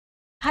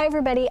Hi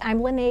everybody,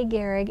 I'm Lene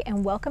Gehrig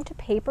and welcome to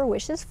Paper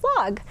Wishes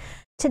vlog.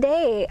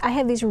 Today I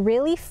have these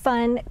really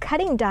fun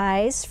cutting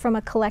dies from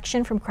a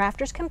collection from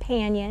Crafter's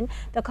Companion.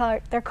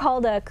 They're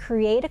called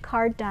Create a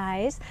Card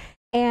dies,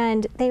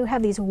 and they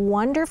have these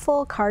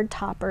wonderful card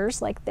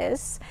toppers like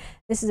this.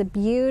 This is a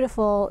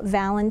beautiful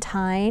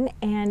Valentine,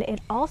 and it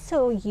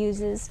also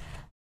uses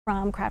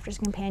from Crafter's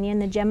Companion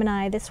the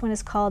Gemini. This one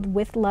is called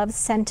With Love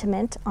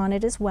Sentiment on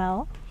it as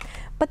well.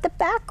 But the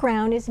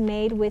background is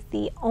made with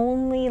the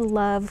Only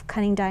Love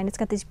cutting die, and it's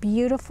got these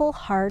beautiful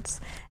hearts,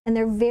 and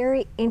they're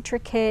very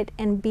intricate,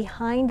 and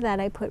behind that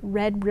I put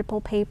red ripple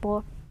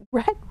paper,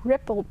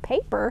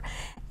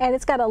 and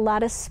it's got a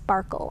lot of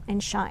sparkle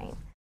and shine.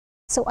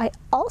 So I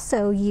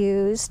also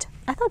used,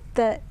 I thought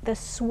the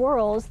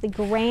swirls, the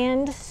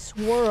grand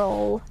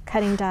swirl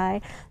cutting die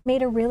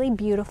made a really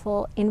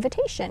beautiful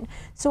invitation.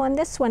 So on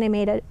this one I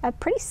made a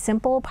pretty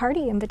simple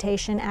party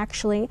invitation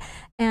actually,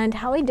 and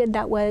how I did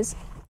that was,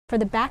 for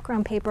the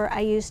background paper,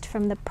 I used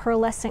from the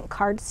pearlescent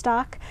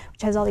cardstock,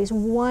 which has all these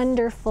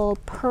wonderful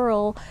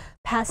pearl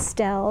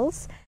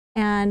pastels,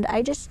 and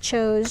I just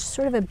chose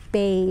sort of a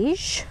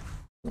beige.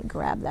 Let me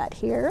grab that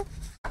here.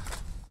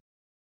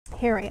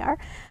 Here we are.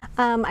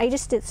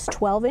 It's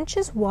 12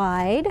 inches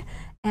wide,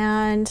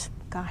 and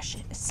gosh,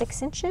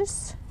 6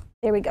 inches?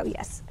 There we go,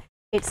 yes.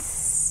 It's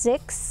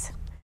 6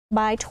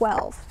 by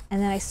 12,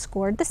 and then I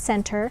scored the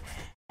center,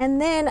 and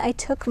then I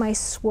took my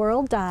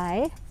swirl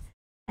die,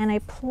 and I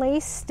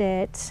placed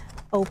it,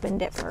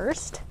 opened it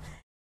first,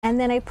 and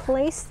then I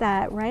placed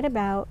that right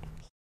about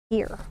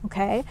here,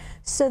 okay?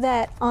 So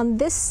that on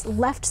this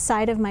left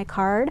side of my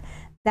card,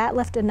 that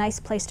left a nice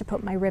place to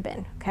put my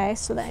ribbon, okay?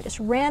 So then I just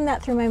ran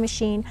that through my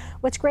machine.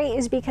 What's great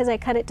is because I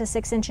cut it to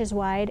 6 inches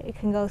wide, it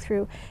can go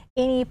through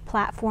any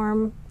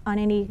platform on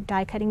any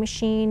die cutting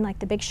machine. Like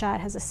the Big Shot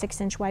has a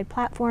 6-inch wide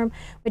platform,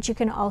 but you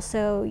can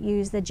also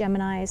use the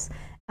Geminis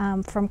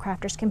from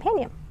Crafter's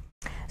Companion.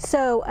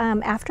 So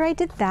after I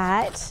did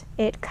that,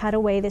 it cut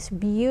away this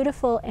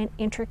beautiful and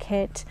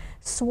intricate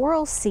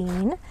swirl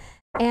scene,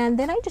 and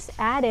then I just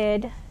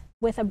added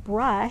with a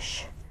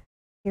brush,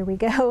 here we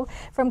go,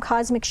 from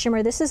Cosmic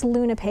Shimmer. This is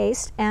Luna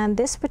Paste, and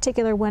this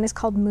particular one is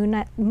called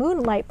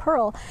Moonlight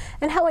Pearl.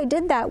 And how I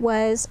did that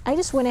was I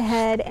just went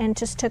ahead and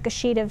just took a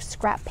sheet of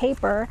scrap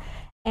paper,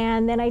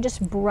 and then I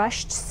just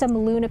brushed some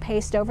Luna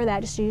Paste over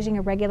that, just using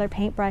a regular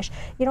paintbrush.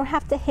 You don't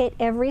have to hit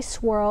every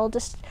swirl,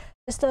 just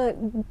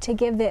to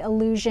give the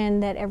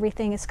illusion that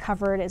everything is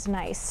covered is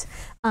nice.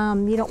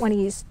 You don't want to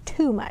use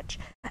too much.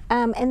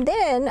 And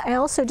then I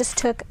also just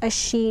took a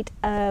sheet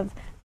of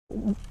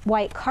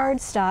white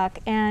cardstock,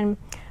 and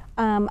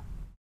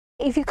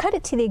if you cut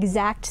it to the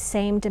exact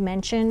same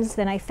dimensions,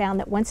 then I found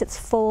that once it's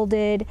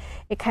folded,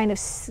 it kind of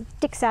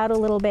sticks out a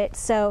little bit.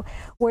 So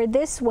where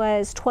this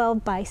was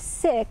 12 by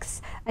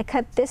 6, I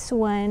cut this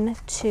one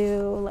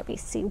to, let me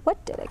see,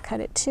 what did I cut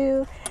it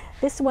to?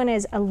 This one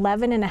is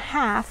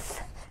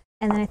 11.5.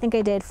 And then I think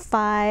I did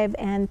 5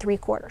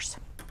 3/4.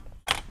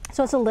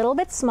 So it's a little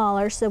bit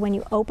smaller, so when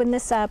you open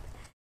this up,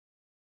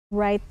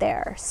 right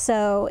there,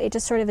 so it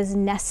just sort of is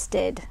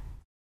nested.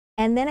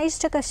 And then I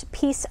just took a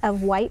piece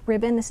of white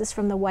ribbon. This is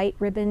from the White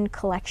Ribbon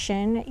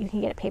collection. You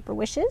can get at Paper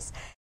Wishes.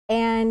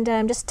 And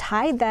just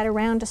tied that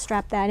around to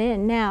strap that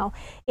in. Now,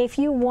 if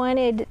you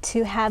wanted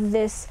to have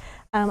this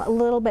a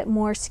little bit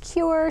more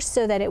secure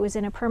so that it was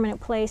in a permanent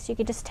place, you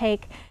could just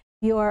take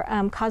your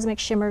Cosmic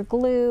Shimmer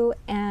glue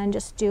and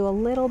just do a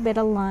little bit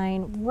of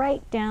line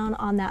right down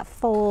on that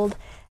fold,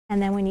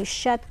 and then when you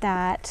shut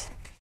that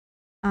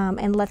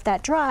and let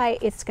that dry,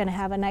 it's going to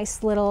have a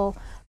nice little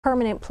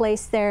permanent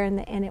place there,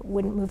 and it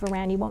wouldn't move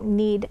around. You won't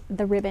need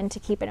the ribbon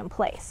to keep it in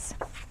place.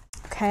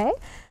 Okay,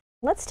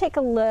 let's take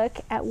a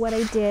look at what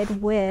I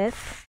did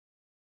with,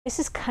 this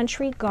is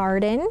Country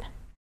Garden.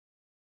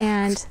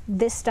 And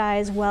this die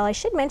as well. I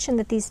should mention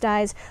that these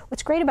dies,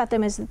 what's great about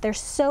them is that they're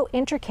so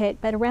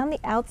intricate, but around the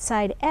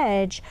outside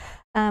edge,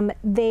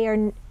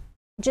 they're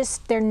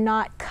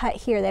not cut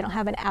here. They don't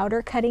have an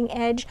outer cutting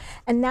edge.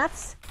 And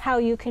that's how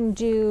you can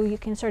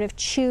sort of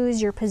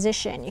choose your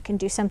position. You can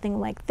do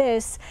something like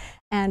this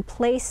and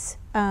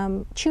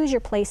choose your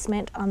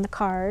placement on the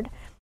card.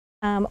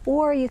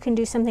 Or you can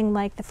do something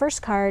like the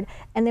first card,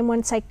 and then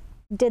once I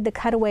did the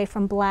cutaway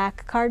from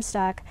black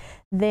cardstock,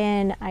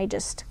 then I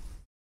just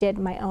did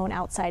my own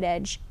outside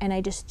edge, and I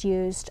just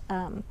used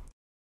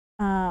anyway,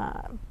 I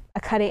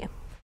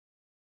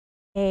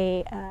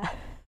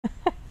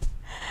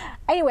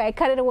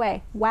cut it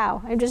away.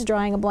 Wow, I'm just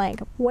drawing a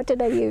blank. What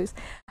did I use?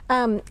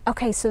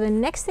 Okay, so the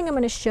next thing I'm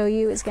going to show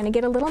you is going to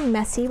get a little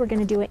messy. We're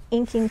going to do an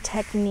inking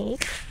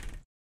technique.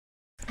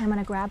 I'm going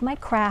to grab my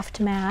craft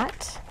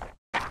mat.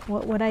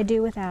 What would I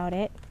do without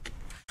it?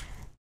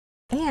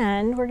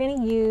 And we're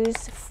going to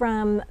use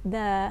from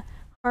the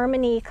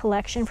Harmony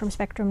collection from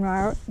Spectrum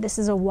Noir. This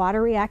is a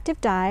water reactive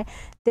die.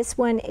 This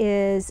one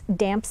is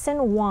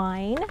Damson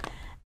Wine,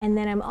 and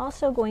then I'm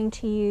also going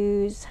to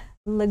use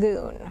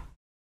Lagoon.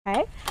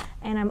 Okay,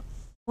 and I'm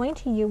going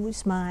to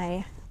use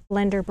my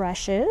blender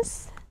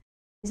brushes.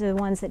 These are the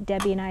ones that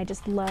Debbie and I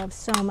just love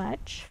so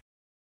much.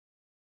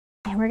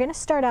 And we're going to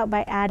start out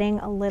by adding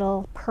a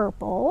little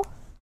purple.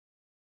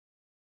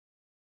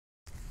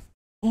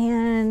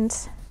 And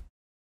I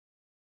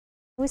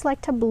always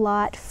like to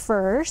blot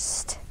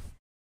first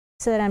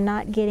so that I'm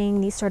not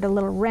getting these sort of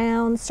little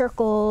round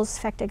circles.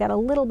 In fact, I got a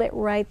little bit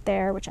right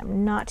there, which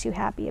I'm not too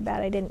happy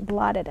about. I didn't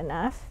blot it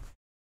enough.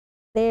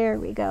 There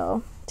we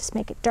go. Just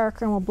make it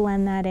darker and we'll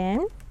blend that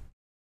in.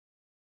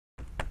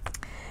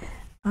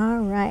 All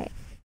right.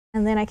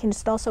 And then I can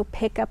just also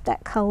pick up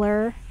that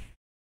color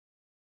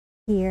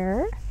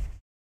here.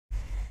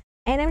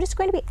 And I'm just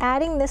going to be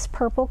adding this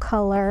purple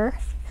color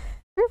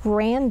sort of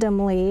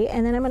randomly,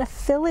 and then I'm going to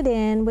fill it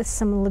in with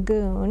some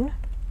lagoon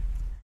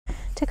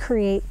to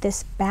create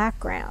this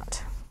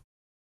background.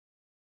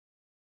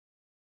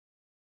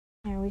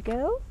 There we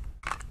go.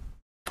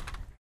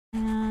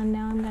 And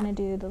now I'm going to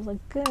do the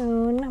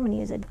lagoon. I'm going to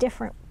use a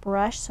different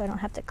brush so I don't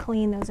have to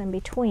clean those in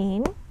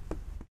between.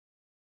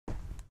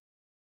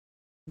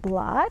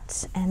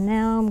 Blot, and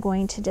now I'm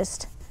going to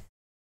just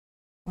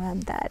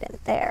rub that in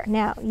there.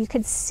 Now you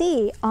could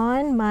see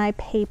on my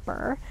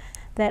paper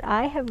that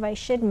I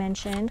should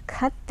mention,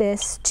 cut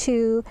this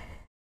to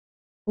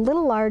a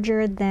little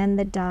larger than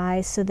the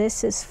die. So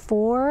this is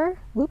 4,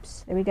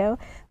 whoops, there we go.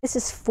 This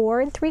is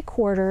 4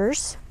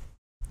 3/4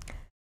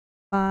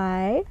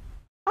 by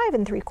 5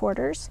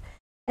 3/4.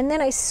 And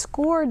then I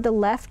scored the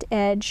left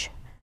edge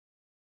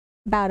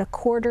about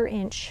 1/4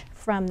 inch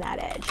from that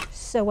edge.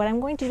 So what I'm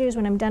going to do is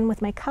when I'm done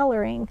with my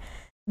coloring,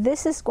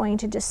 this is going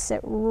to just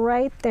sit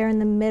right there in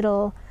the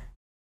middle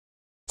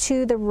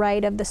to the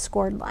right of the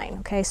scored line.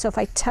 Okay, so if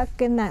I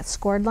tuck in that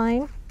scored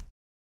line,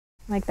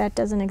 like that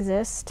doesn't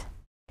exist,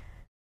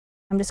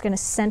 I'm just going to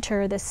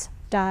center this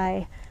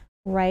die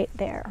right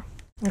there.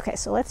 Okay,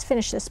 so let's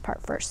finish this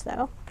part first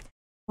though.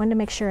 Wanted to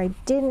make sure I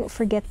didn't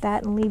forget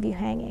that and leave you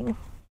hanging.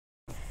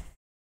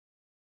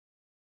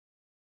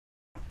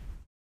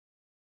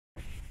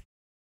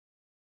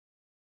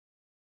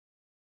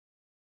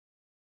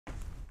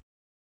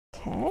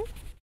 Okay.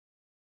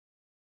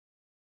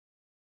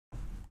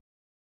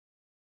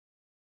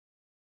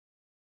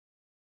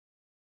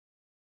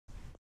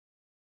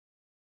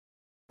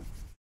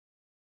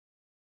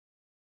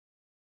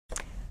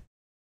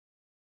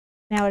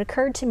 Now it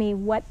occurred to me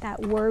what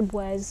that word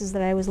was is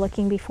that I was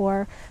looking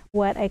before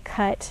what I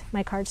cut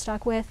my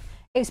cardstock with.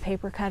 It was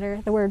paper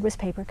cutter. The word was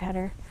paper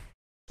cutter.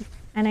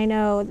 And I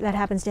know that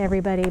happens to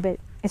everybody, but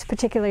it's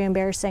particularly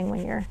embarrassing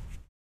when you're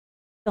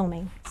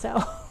filming.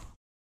 So,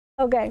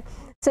 okay.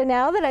 So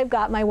now that I've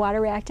got my water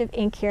reactive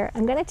ink here,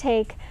 I'm going to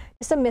take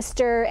just a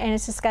mister, and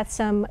it's just got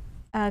some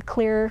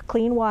clear,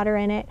 clean water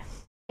in it.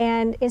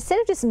 And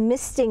instead of just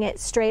misting it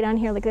straight on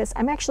here like this,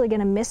 I'm actually going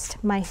to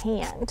mist my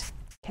hand.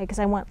 Okay, because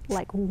I want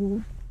like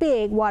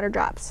big water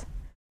drops,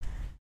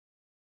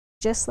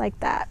 just like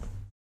that.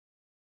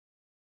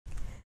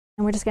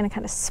 And we're just going to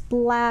kind of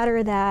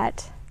splatter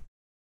that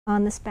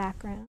on this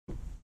background. And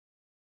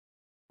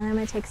I'm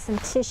going to take some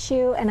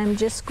tissue and I'm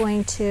just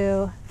going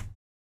to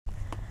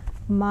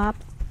mop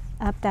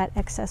up that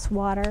excess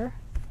water.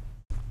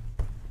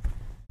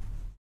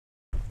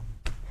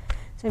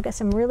 So I've got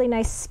some really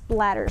nice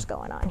splatters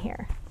going on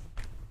here.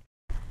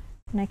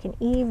 And I can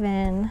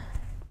even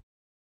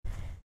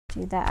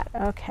do that.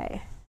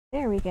 Okay,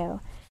 there we go.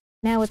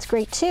 Now what's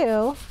great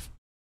too,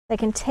 I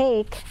can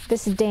take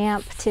this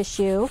damp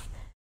tissue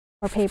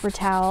or paper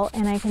towel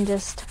and I can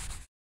just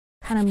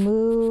kind of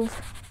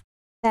move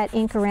that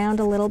ink around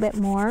a little bit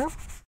more.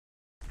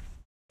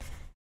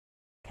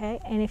 Okay,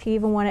 and if you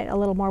even want it a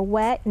little more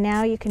wet,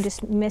 now you can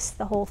just mist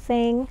the whole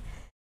thing,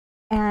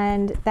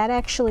 and that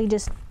actually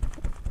just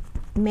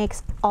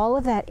makes all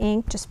of that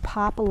ink just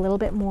pop a little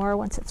bit more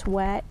once it's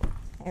wet.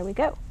 There we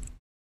go.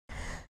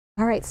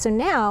 All right, so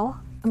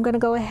now I'm going to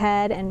go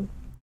ahead and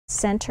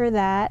center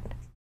that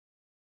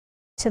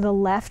to the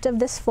left of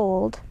this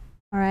fold.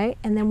 All right,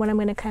 and then what I'm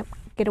going to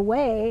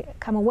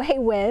come away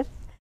with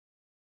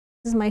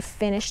is my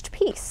finished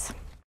piece.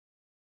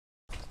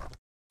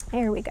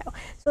 There we go.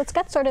 So it's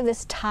got sort of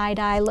this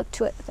tie-dye look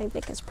to it that I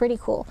think is pretty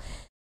cool.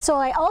 So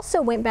I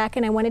also went back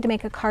and I wanted to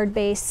make a card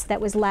base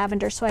that was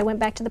lavender, so I went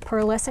back to the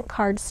pearlescent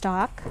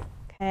cardstock.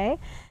 Okay,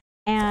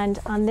 and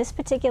on this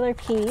particular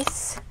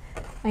piece,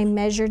 I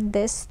measured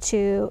this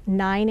to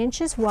 9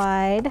 inches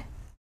wide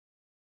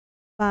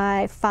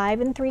by 5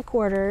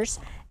 3/4,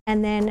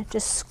 and then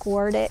just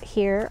scored it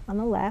here on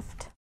the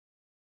left.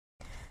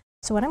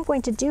 So what I'm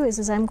going to do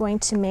is I'm going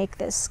to make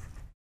this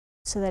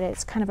so that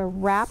it's kind of a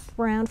wrap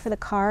around for the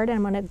card, and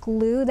I'm going to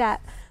glue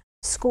that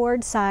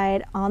scored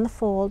side on the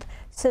fold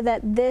so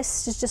that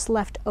this is just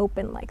left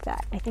open like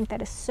that. I think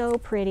that is so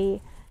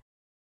pretty.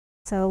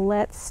 So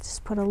let's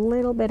just put a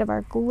little bit of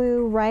our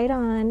glue right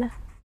on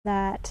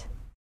that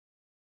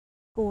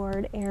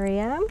scored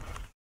area.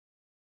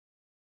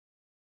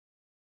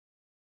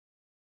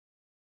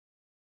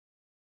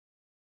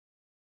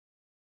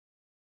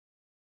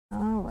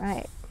 All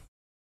right.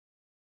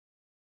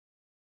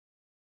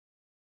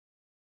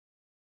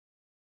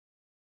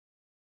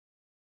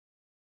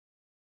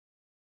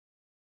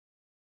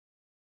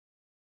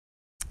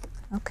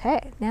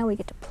 Okay, now we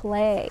get to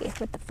play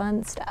with the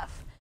fun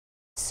stuff.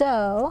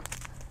 So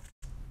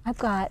I've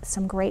got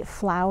some great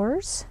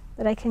flowers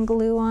that I can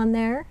glue on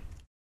there,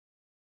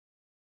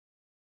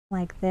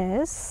 like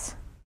this.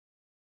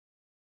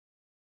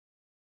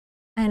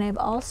 And I've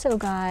also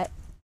got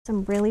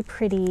some really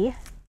pretty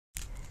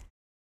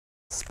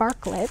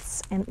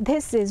sparklets, and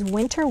this is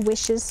Winter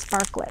Wishes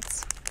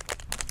Sparklets.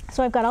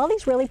 So I've got all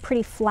these really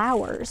pretty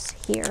flowers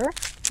here.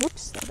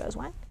 Whoops, there goes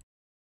one.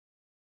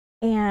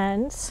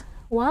 And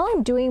while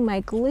I'm doing my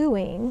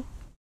gluing,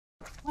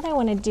 what I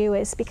want to do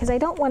is, because I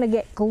don't want to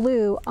get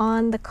glue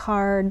on the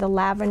card, the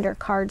lavender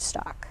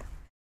cardstock,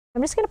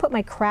 I'm just going to put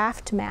my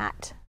craft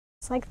mat,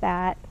 just like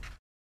that,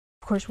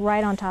 of course,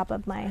 right on top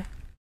of my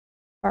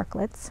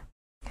sparklets.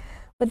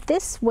 But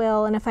this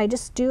will, and if I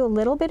just do a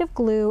little bit of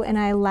glue and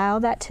I allow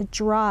that to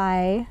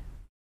dry,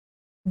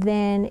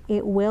 then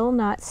it will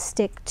not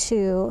stick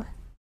to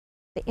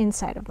the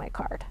inside of my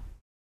card.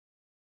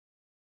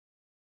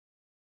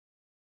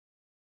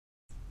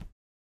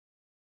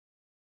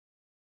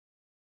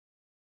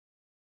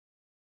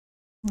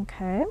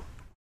 Okay,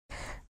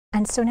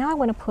 and so now I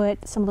want to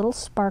put some little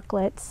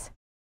sparklets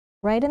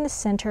right in the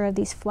center of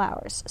these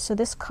flowers. So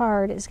this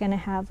card is going to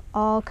have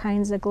all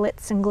kinds of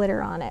glitz and glitter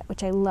on it,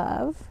 which I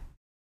love.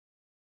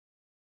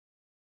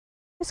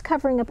 Just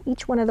covering up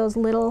each one of those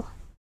little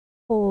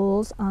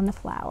holes on the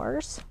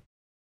flowers.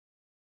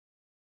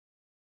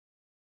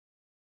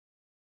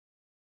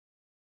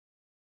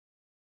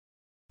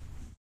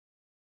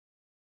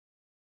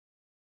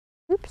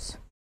 Oops.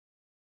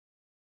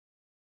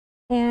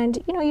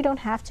 And you know, you don't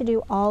have to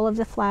do all of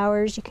the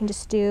flowers, you can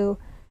just do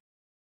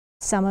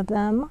some of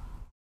them,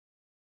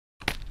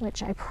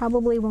 which I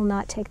probably will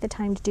not take the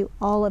time to do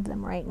all of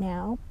them right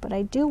now, but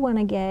I do want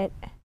to get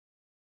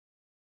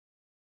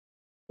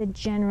the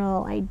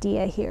general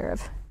idea here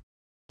of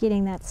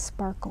getting that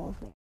sparkle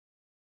there.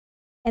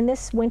 And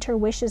this Winter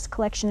Wishes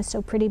collection is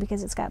so pretty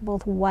because it's got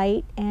both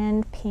white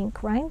and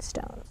pink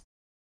rhinestones.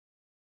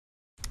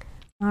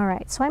 All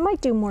right, so I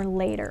might do more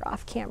later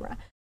off camera.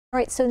 All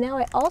right, so now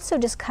I also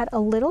just cut a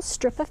little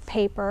strip of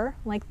paper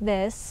like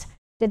this,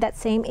 did that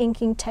same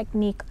inking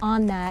technique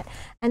on that,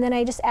 and then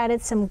I just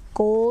added some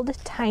gold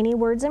tiny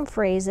words and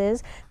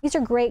phrases. These are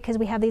great because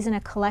we have these in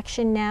a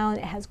collection now, and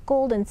it has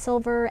gold and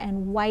silver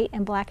and white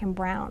and black and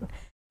brown.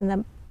 And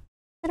is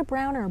it a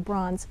brown or a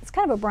bronze? It's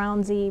kind of a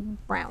bronzy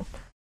brown.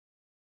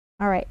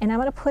 All right, and I'm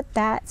going to put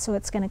that so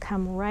it's going to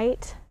come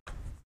right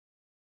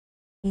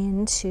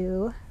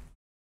into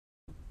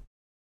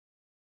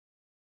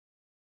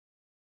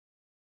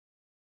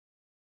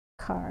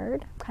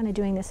card. I'm kind of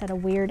doing this at a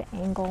weird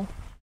angle.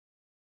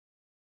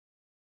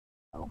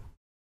 Oh.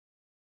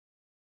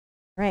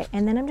 Right,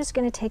 and then I'm just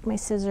going to take my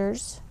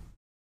scissors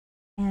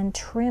and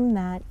trim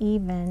that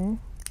even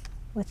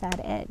with that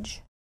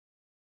edge.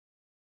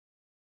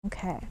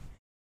 Okay,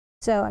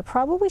 so I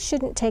probably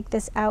shouldn't take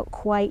this out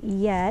quite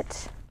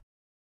yet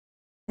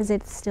because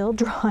it's still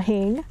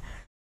drying,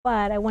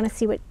 but I want to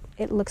see what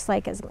it looks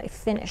like as my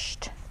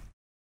finished.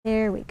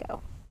 There we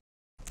go.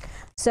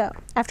 So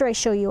after I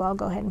show you, I'll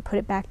go ahead and put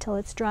it back till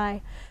it's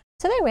dry.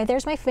 So anyway,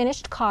 there's my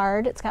finished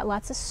card. It's got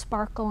lots of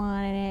sparkle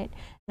on it,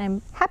 and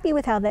I'm happy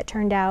with how that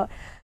turned out.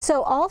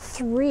 So all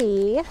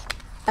three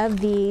of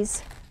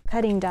these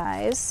cutting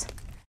dies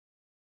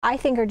I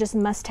think are just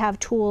must-have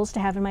tools to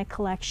have in my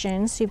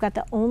collection. So you've got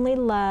the Only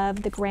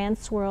Love, the Grand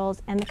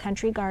Swirls, and the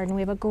Country Garden.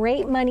 We have a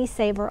great money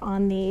saver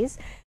on these.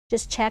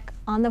 Just check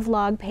on the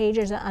vlog page,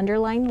 there's an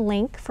underlined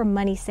link for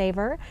Money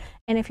Saver.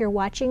 And if you're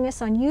watching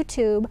this on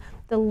YouTube,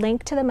 the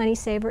link to the Money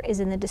Saver is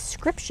in the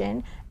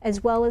description,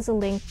 as well as a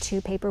link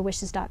to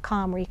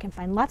paperwishes.com, where you can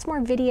find lots more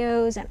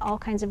videos and all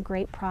kinds of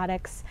great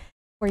products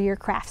for your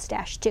craft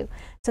stash too.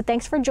 So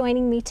thanks for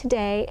joining me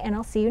today, and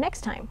I'll see you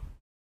next time.